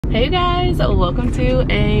Hey guys, welcome to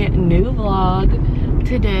a new vlog.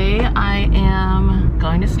 Today I am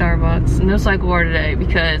going to Starbucks. No cycle bar today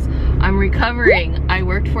because I'm recovering. I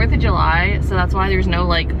worked 4th of July, so that's why there's no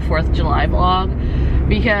like 4th of July vlog,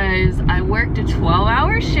 because I worked a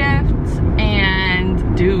 12-hour shift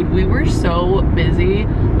and dude, we were so busy.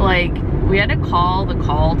 Like, we had to call the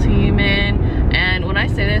call team in, and when I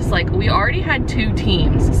say this, like, we already had 2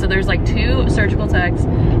 teams. So there's like 2 surgical techs,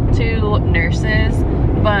 2 nurses,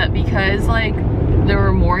 but because like there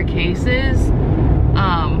were more cases,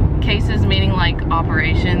 cases meaning like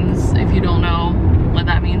operations, if you don't know what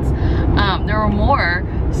that means, there were more,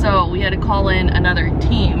 so we had to call in another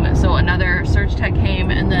team. So another surg tech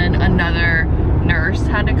came and then another nurse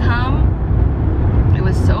had to come. It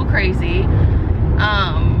was so crazy.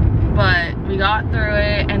 But we got through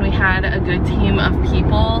it and we had a good team of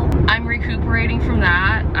people. I'm recuperating from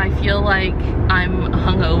that. I feel like I'm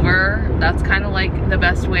hungover. That's kind of like the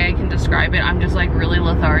best way I can describe it. I'm just like really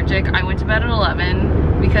lethargic. I went to bed at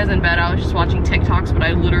 11 because in bed I was just watching TikToks, but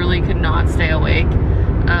I literally could not stay awake.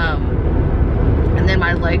 And then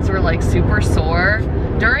my legs were like super sore.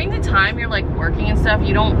 During the time you're like working and stuff,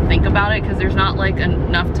 you don't think about it because there's not like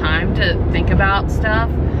enough time to think about stuff.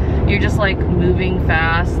 You're just like moving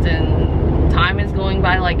fast and time is going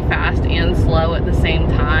by like fast and slow at the same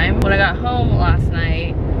time. When I got home last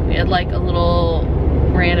night, we had like a little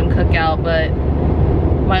random cookout, but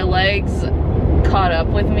my legs caught up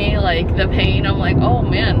with me, like the pain. I'm like, oh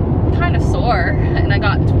man, kind of sore. And I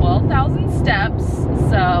got 12,000 steps.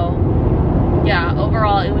 So yeah,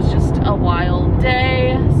 overall it was just a wild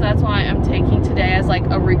day. So that's why I'm taking today as like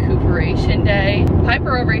a recuperation day.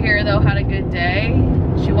 Piper over here though had a good day.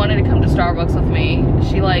 She wanted to come to Starbucks with me.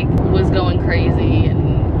 She like was going crazy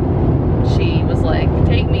and she was like,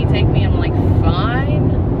 take me. I'm like,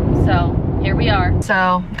 fine. So here we are.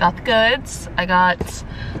 So got the goods. I got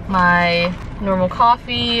my normal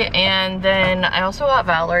coffee and then I also got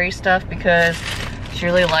Valerie stuff because she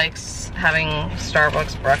really likes having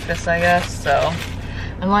Starbucks breakfast, I guess. So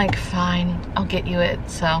I'm like, fine, I'll get you it.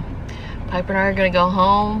 So Piper and I are gonna go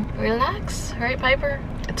home, relax, right Piper?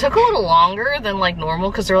 It took a little longer than like normal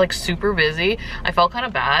because they're like super busy. I felt kind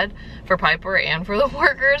of bad for Piper and for the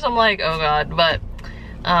workers. I'm like, oh god, but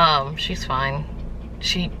she's fine.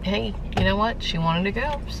 Hey, you know what? She wanted to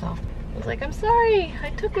go, so I was like, I'm sorry,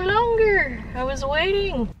 I took longer. I was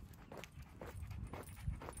waiting.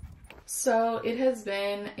 So it has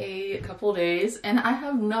been a couple days and I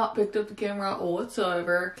have not picked up the camera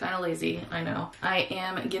whatsoever. Kind of lazy, I know. I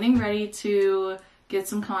am getting ready to get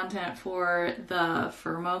some content for the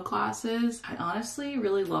Fermo classes. I honestly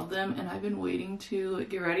really love them and I've been waiting to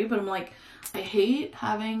get ready, but I'm like, I hate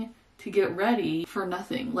having to get ready for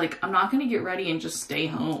nothing. Like, I'm not gonna get ready and just stay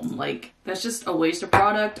home. Like, that's just a waste of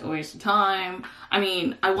product, a waste of time. I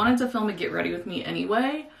mean, I wanted to film a get ready with me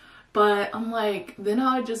anyway, but I'm like, then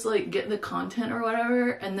I'll just like get the content or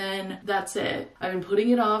whatever and then that's it. I've been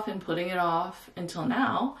putting it off and putting it off until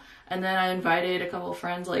now. And then I invited a couple of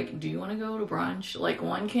friends, like, do you want to go to brunch? Like,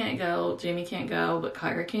 one can't go, Jamie can't go, but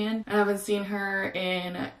Kyra can. I haven't seen her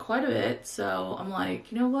in quite a bit, so I'm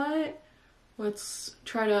like, you know what? Let's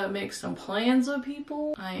try to make some plans with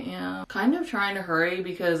people. I am kind of trying to hurry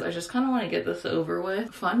because I just kind of want to get this over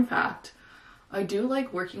with. Fun fact, I do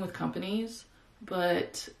like working with companies,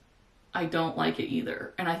 but I don't like it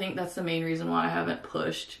either. And I think that's the main reason why I haven't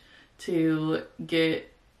pushed to get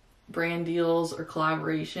brand deals or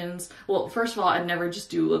collaborations. Well, first of all, I'd never just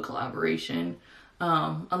do a collaboration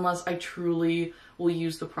unless I truly will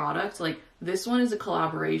use the product. Like, this one is a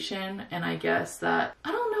collaboration and I guess that,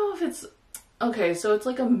 I don't know if it's, okay, so it's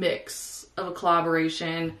like a mix of a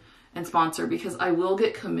collaboration and sponsor because I will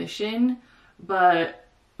get commission, but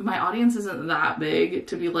my audience isn't that big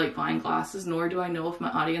to be like buying glasses, nor do I know if my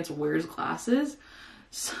audience wears glasses.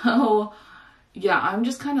 So yeah, I'm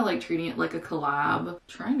just kind of like treating it like a collab.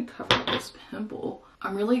 Trying to cover up this pimple.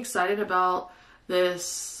 I'm really excited about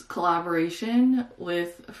this collaboration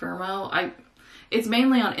with Fermo. It's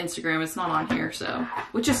mainly on Instagram, it's not on here, so,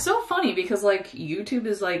 which is so funny because like YouTube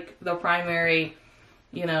is like the primary,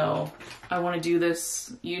 you know, I want to do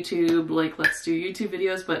this YouTube, like let's do YouTube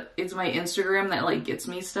videos, but it's my Instagram that like gets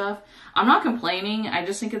me stuff. I'm not complaining, I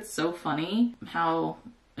just think it's so funny how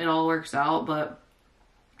it all works out. But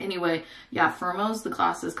anyway, yeah, Fermo's the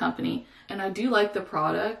glasses company and I do like the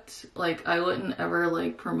product. Like, I wouldn't ever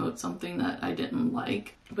like promote something that I didn't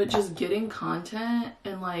like, but just getting content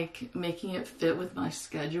and like making it fit with my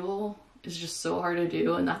schedule is just so hard to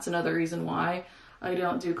do. And that's another reason why I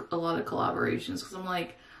don't do a lot of collaborations, because I'm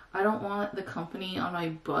like, I don't want the company on my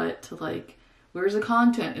butt to like, where's the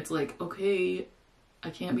content? It's like, okay, I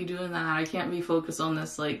can't be doing that. I can't be focused on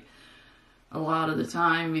this like a lot of the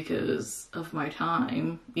time because of my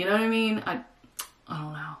time. You know what I mean? I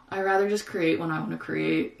don't know. I'd rather just create when I want to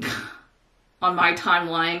create on my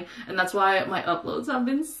timeline, and that's why my uploads have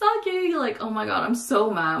been sucking. Like, oh my god, I'm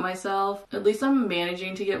so mad at myself. At least I'm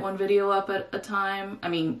managing to get one video up at a time. I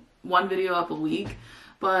mean, one video up a week,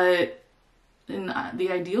 but in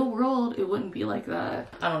the ideal world, it wouldn't be like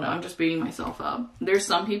that. I don't know, I'm just beating myself up. There's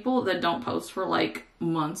some people that don't post for like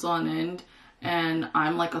months on end, and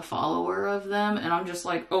I'm like a follower of them, and I'm just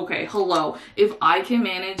like, okay, hello. If I can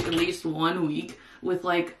manage at least 1 week with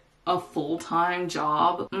like a full-time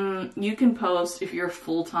job, you can post if you're a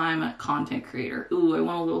full-time content creator. Ooh, I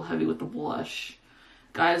went a little heavy with the blush.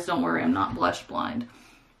 Guys, don't worry, I'm not blush blind.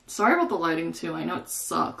 Sorry about the lighting too. I know it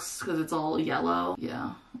sucks because it's all yellow.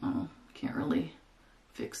 Yeah, can't really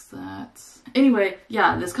fix that. Anyway,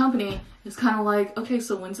 yeah, this company is kind of like, okay,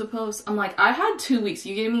 so when's the post? I'm like, I had 2 weeks.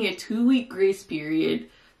 You gave me a 2-week grace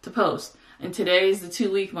period to post, and today's the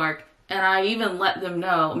 2-week mark. And I even let them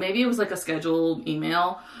know, maybe it was like a scheduled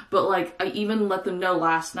email, but like I even let them know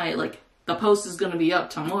last night, like the post is going to be up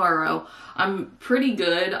tomorrow. I'm pretty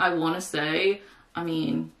good, I want to say. I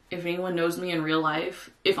mean, if anyone knows me in real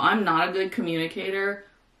life, if I'm not a good communicator,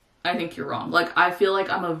 I think you're wrong. Like, I feel like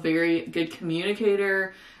I'm a very good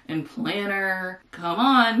communicator and planner. Come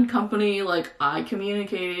on, company. Like, I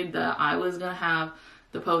communicated that I was going to have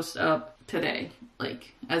the post up today.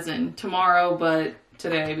 Like, as in tomorrow, but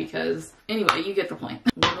today, because anyway, you get the point.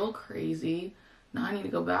 A little crazy. Now I need to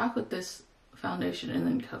go back with this foundation and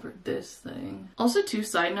then cover this thing. Also, too,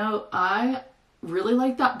 side note, I really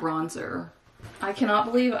like that bronzer. I cannot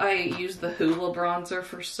believe I used the Hoola bronzer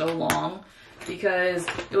for so long, because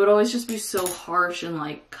it would always just be so harsh and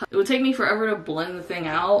like, it would take me forever to blend the thing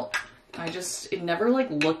out. It never like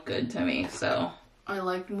looked good to me. So I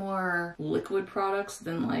like more liquid products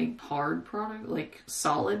than like hard product, like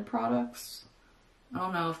solid products. I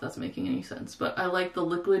don't know if that's making any sense, but I like the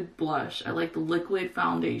liquid blush. I like the liquid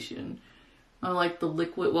foundation. I like the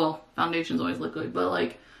liquid, well, foundation's always liquid, but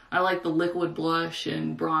like, I like the liquid blush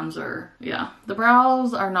and bronzer. Yeah, the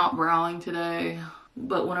brows are not browing today,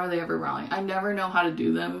 but when are they ever browing? I never know how to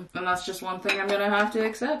do them, and that's just one thing I'm gonna have to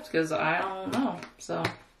accept because I don't know. So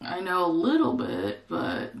I know a little bit,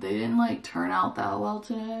 but they didn't like turn out that well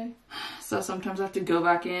today. So sometimes I have to go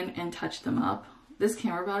back in and touch them up. This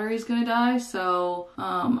camera battery is gonna die, so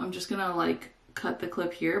I'm just gonna like cut the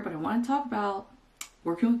clip here, but I want to talk about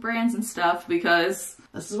working with brands and stuff because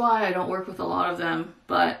this is why I don't work with a lot of them,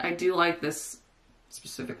 but I do like this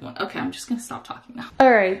specific one. Okay, I'm just gonna stop talking now.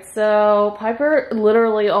 All right, so Piper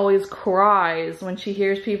literally always cries when she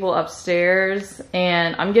hears people upstairs,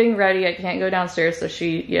 and I'm getting ready. I can't go downstairs, so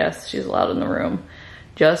yes, she's allowed in the room.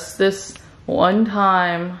 Just this one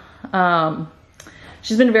time.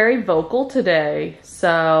 She's been very vocal today,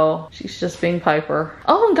 so she's just being Piper.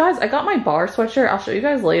 Oh, and guys, I got my bar sweatshirt. I'll show you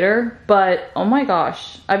guys later, but oh my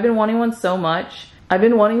gosh, I've been wanting one so much. I've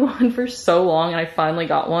been wanting one for so long, and I finally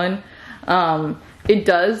got one. It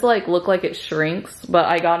does like look like it shrinks, but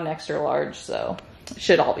I got an extra large, so it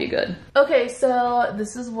should all be good. Okay, so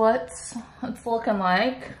this is what it's looking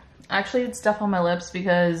like. Actually, it's stuff on my lips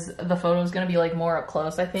because the photo is gonna be like more up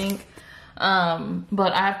close, I think.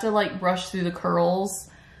 But I have to like brush through the curls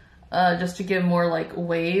just to give more like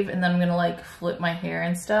wave, and then I'm gonna like flip my hair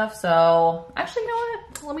and stuff. So actually, you know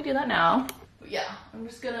what? Let me do that now. But yeah, I'm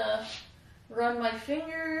just gonna run my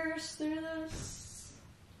fingers through this.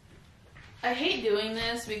 I hate doing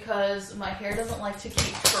this because my hair doesn't like to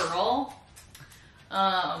keep curl,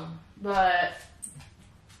 but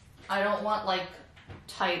I don't want like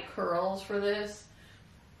tight curls for this,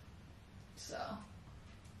 so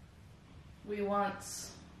we want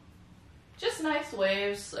just nice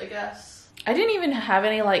waves, I guess. I didn't even have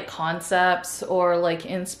any like concepts or like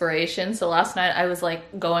inspiration, so last night I was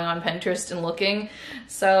like going on Pinterest and looking.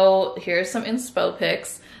 So here's some inspo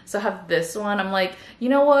pics. So I have this one. I'm like, you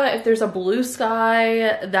know what, if there's a blue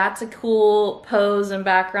sky, that's a cool pose and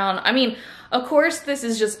background. I mean, of course this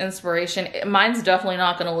is just inspiration. Mine's definitely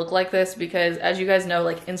not gonna look like this because, as you guys know,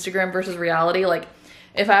 like Instagram versus reality, like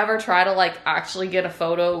if I ever try to like actually get a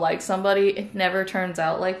photo like somebody, it never turns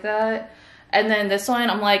out like that. And then this one,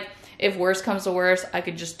 I'm like, if worse comes to worse, I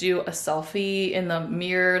could just do a selfie in the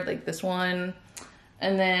mirror, like this one.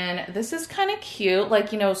 And then this is kind of cute,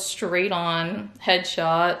 like, you know, straight on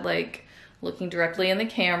headshot, like looking directly in the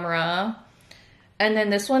camera. And then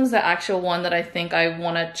this one's the actual one that I think I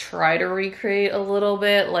want to try to recreate a little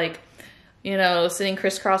bit, like, you know, sitting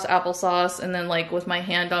crisscross applesauce and then like with my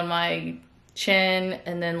hand on my chin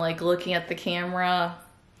and then like looking at the camera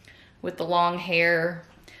with the long hair.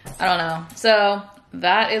 I don't know. So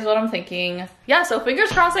that is what I'm thinking. Yeah, so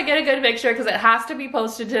fingers crossed I get a good picture because it has to be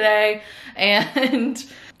posted today. And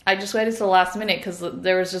I just waited till the last minute because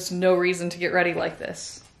there was just no reason to get ready like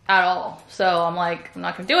this at all. So I'm like, I'm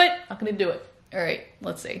not gonna do it, not gonna do it. All right,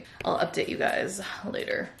 let's see. I'll update you guys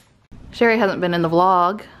later. Sherry hasn't been in the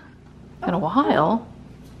vlog in a while.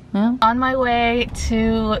 Yeah. On my way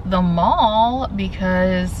to the mall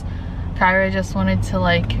because Kyra just wanted to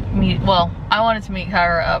like meet, well, I wanted to meet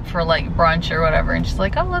Kyra up for like brunch or whatever, and she's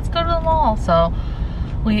like, oh, let's go to the mall. So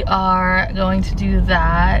we are going to do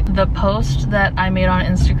that. The post that I made on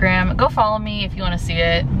Instagram, go follow me if you want to see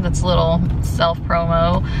it. That's a little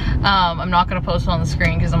self-promo. I'm not gonna post it on the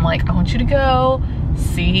screen because I'm like, I want you to go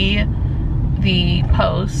see the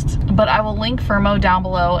post, but I will link Firmo down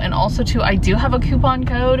below. And also too, I do have a coupon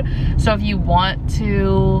code, so if you want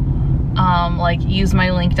to like use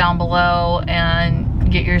my link down below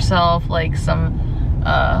and get yourself like some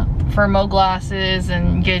Firmo glasses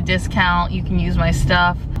and get a discount, you can use my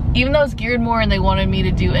stuff. Even though it's geared more and they wanted me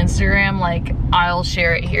to do Instagram, like I'll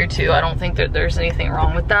share it here too. I don't think that there's anything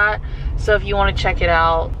wrong with that. So if you want to check it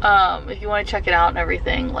out, and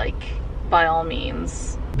everything, like by all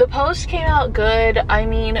means. The post came out good. I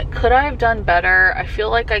mean, could I have done better? I feel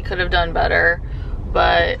like I could have done better,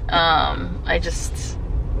 but I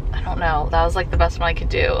don't know. That was like the best one I could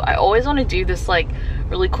do. I always want to do this like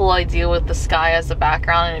really cool idea with the sky as the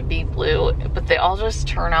background and it be blue, but they all just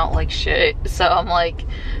turn out like shit. So I'm like,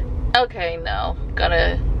 okay, no,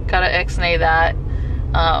 gotta ex-nay that.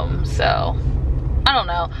 So I don't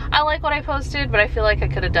know. I like what I posted, but I feel like I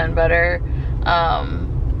could have done better.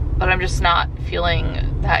 But I'm just not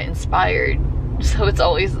feeling that inspired. So it's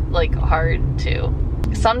always like hard to.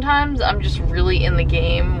 Sometimes I'm just really in the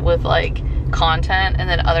game with like content, and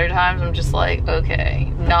then other times I'm just like,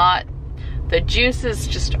 okay, the juices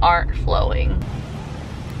just aren't flowing.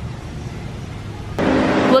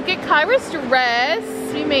 Look at Kyra's dress.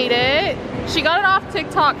 We made it. She got it off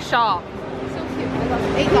TikTok shop. So cute. I got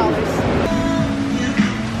 $8.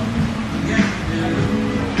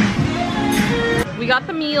 We got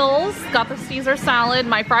the meals, got the Caesar salad.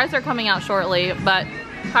 My fries are coming out shortly, but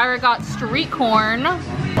Kyra got street corn.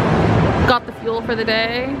 Got the fuel for the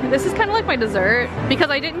day. This is kind of like my dessert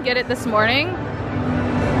because I didn't get it this morning.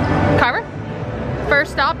 Kyra,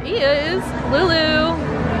 first stop is Lulu.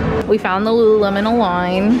 We found the Lululemon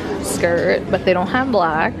Align skirt, but they don't have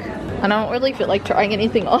black. And I don't really feel like trying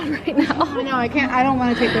anything on right now. I know, I can't. I don't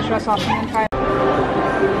want to take this dress off and try it.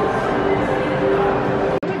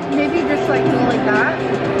 Maybe just like go like that.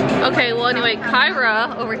 Okay, well anyway,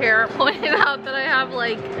 Kyra over here pointed out that I have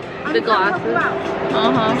like the glasses.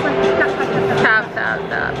 Tap, tap,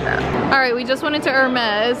 tap, tap. All right, we just went into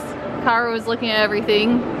Hermes. Kyra was looking at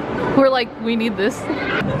everything. We're like, we need this. Let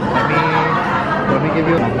me give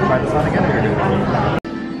you try this on again.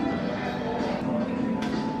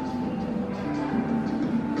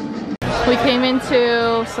 We came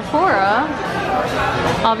into Sephora.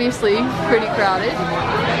 Obviously, pretty crowded.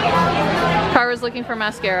 Kyra's looking for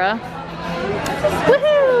mascara.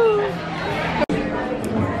 Woohoo!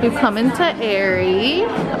 We've come into Aerie,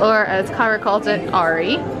 or as Kyra calls it,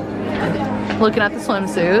 Ari. Looking at the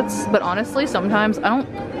swimsuits, but honestly, sometimes I don't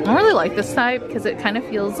really like this type because it kind of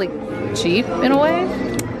feels like cheap in a way.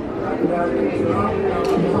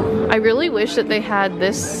 I really wish that they had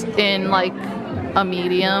this in like a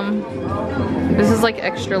medium. This is like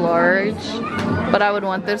extra large, but I would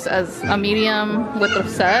want this as a medium with a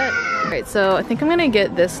set. Alright, so I think I'm gonna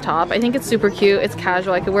get this top. I think it's super cute. It's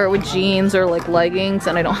casual. I could wear it with jeans or like leggings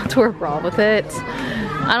and I don't have to wear a bra with it.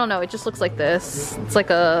 I don't know, it just looks like this. It's like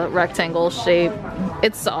a rectangle shape.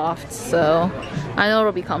 It's soft, so I know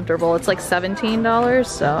it'll be comfortable. It's like $17,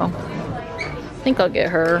 so I think I'll get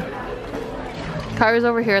her. Kyra's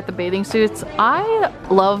over here at the bathing suits. I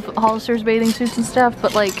love Hollister's bathing suits and stuff,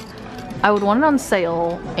 but like I would want it on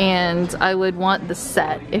sale and I would want the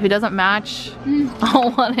set. If it doesn't match, I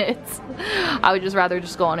don't want it. I would just rather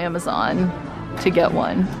just go on Amazon to get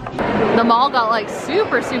one. The mall got like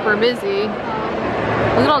super busy.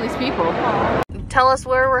 Look at all these people. Tell us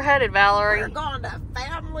where we're headed, Valerie. We're going to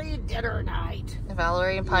family dinner night.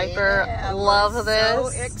 Valerie and Piper love this. So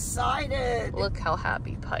excited. Look how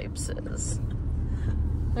happy Pipes is.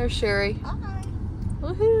 There's Sherry. Hi.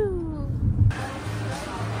 Woohoo.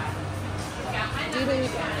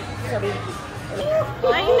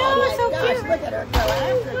 I know, it's so cute. Look at her go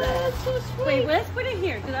after that. So sweet. Wait, let's put it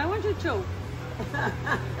here because I want to choke.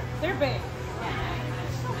 They're big.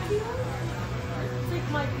 So cute. Take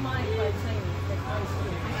my mind by saying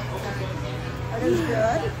Are those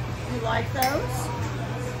good? You like those?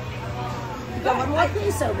 going like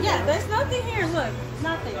this over Yeah, there. there's nothing here. Look,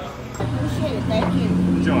 nothing. Appreciate it. Thank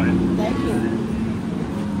you. Join. Thank you.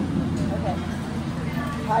 Okay.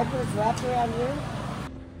 Piper's wrapped around here.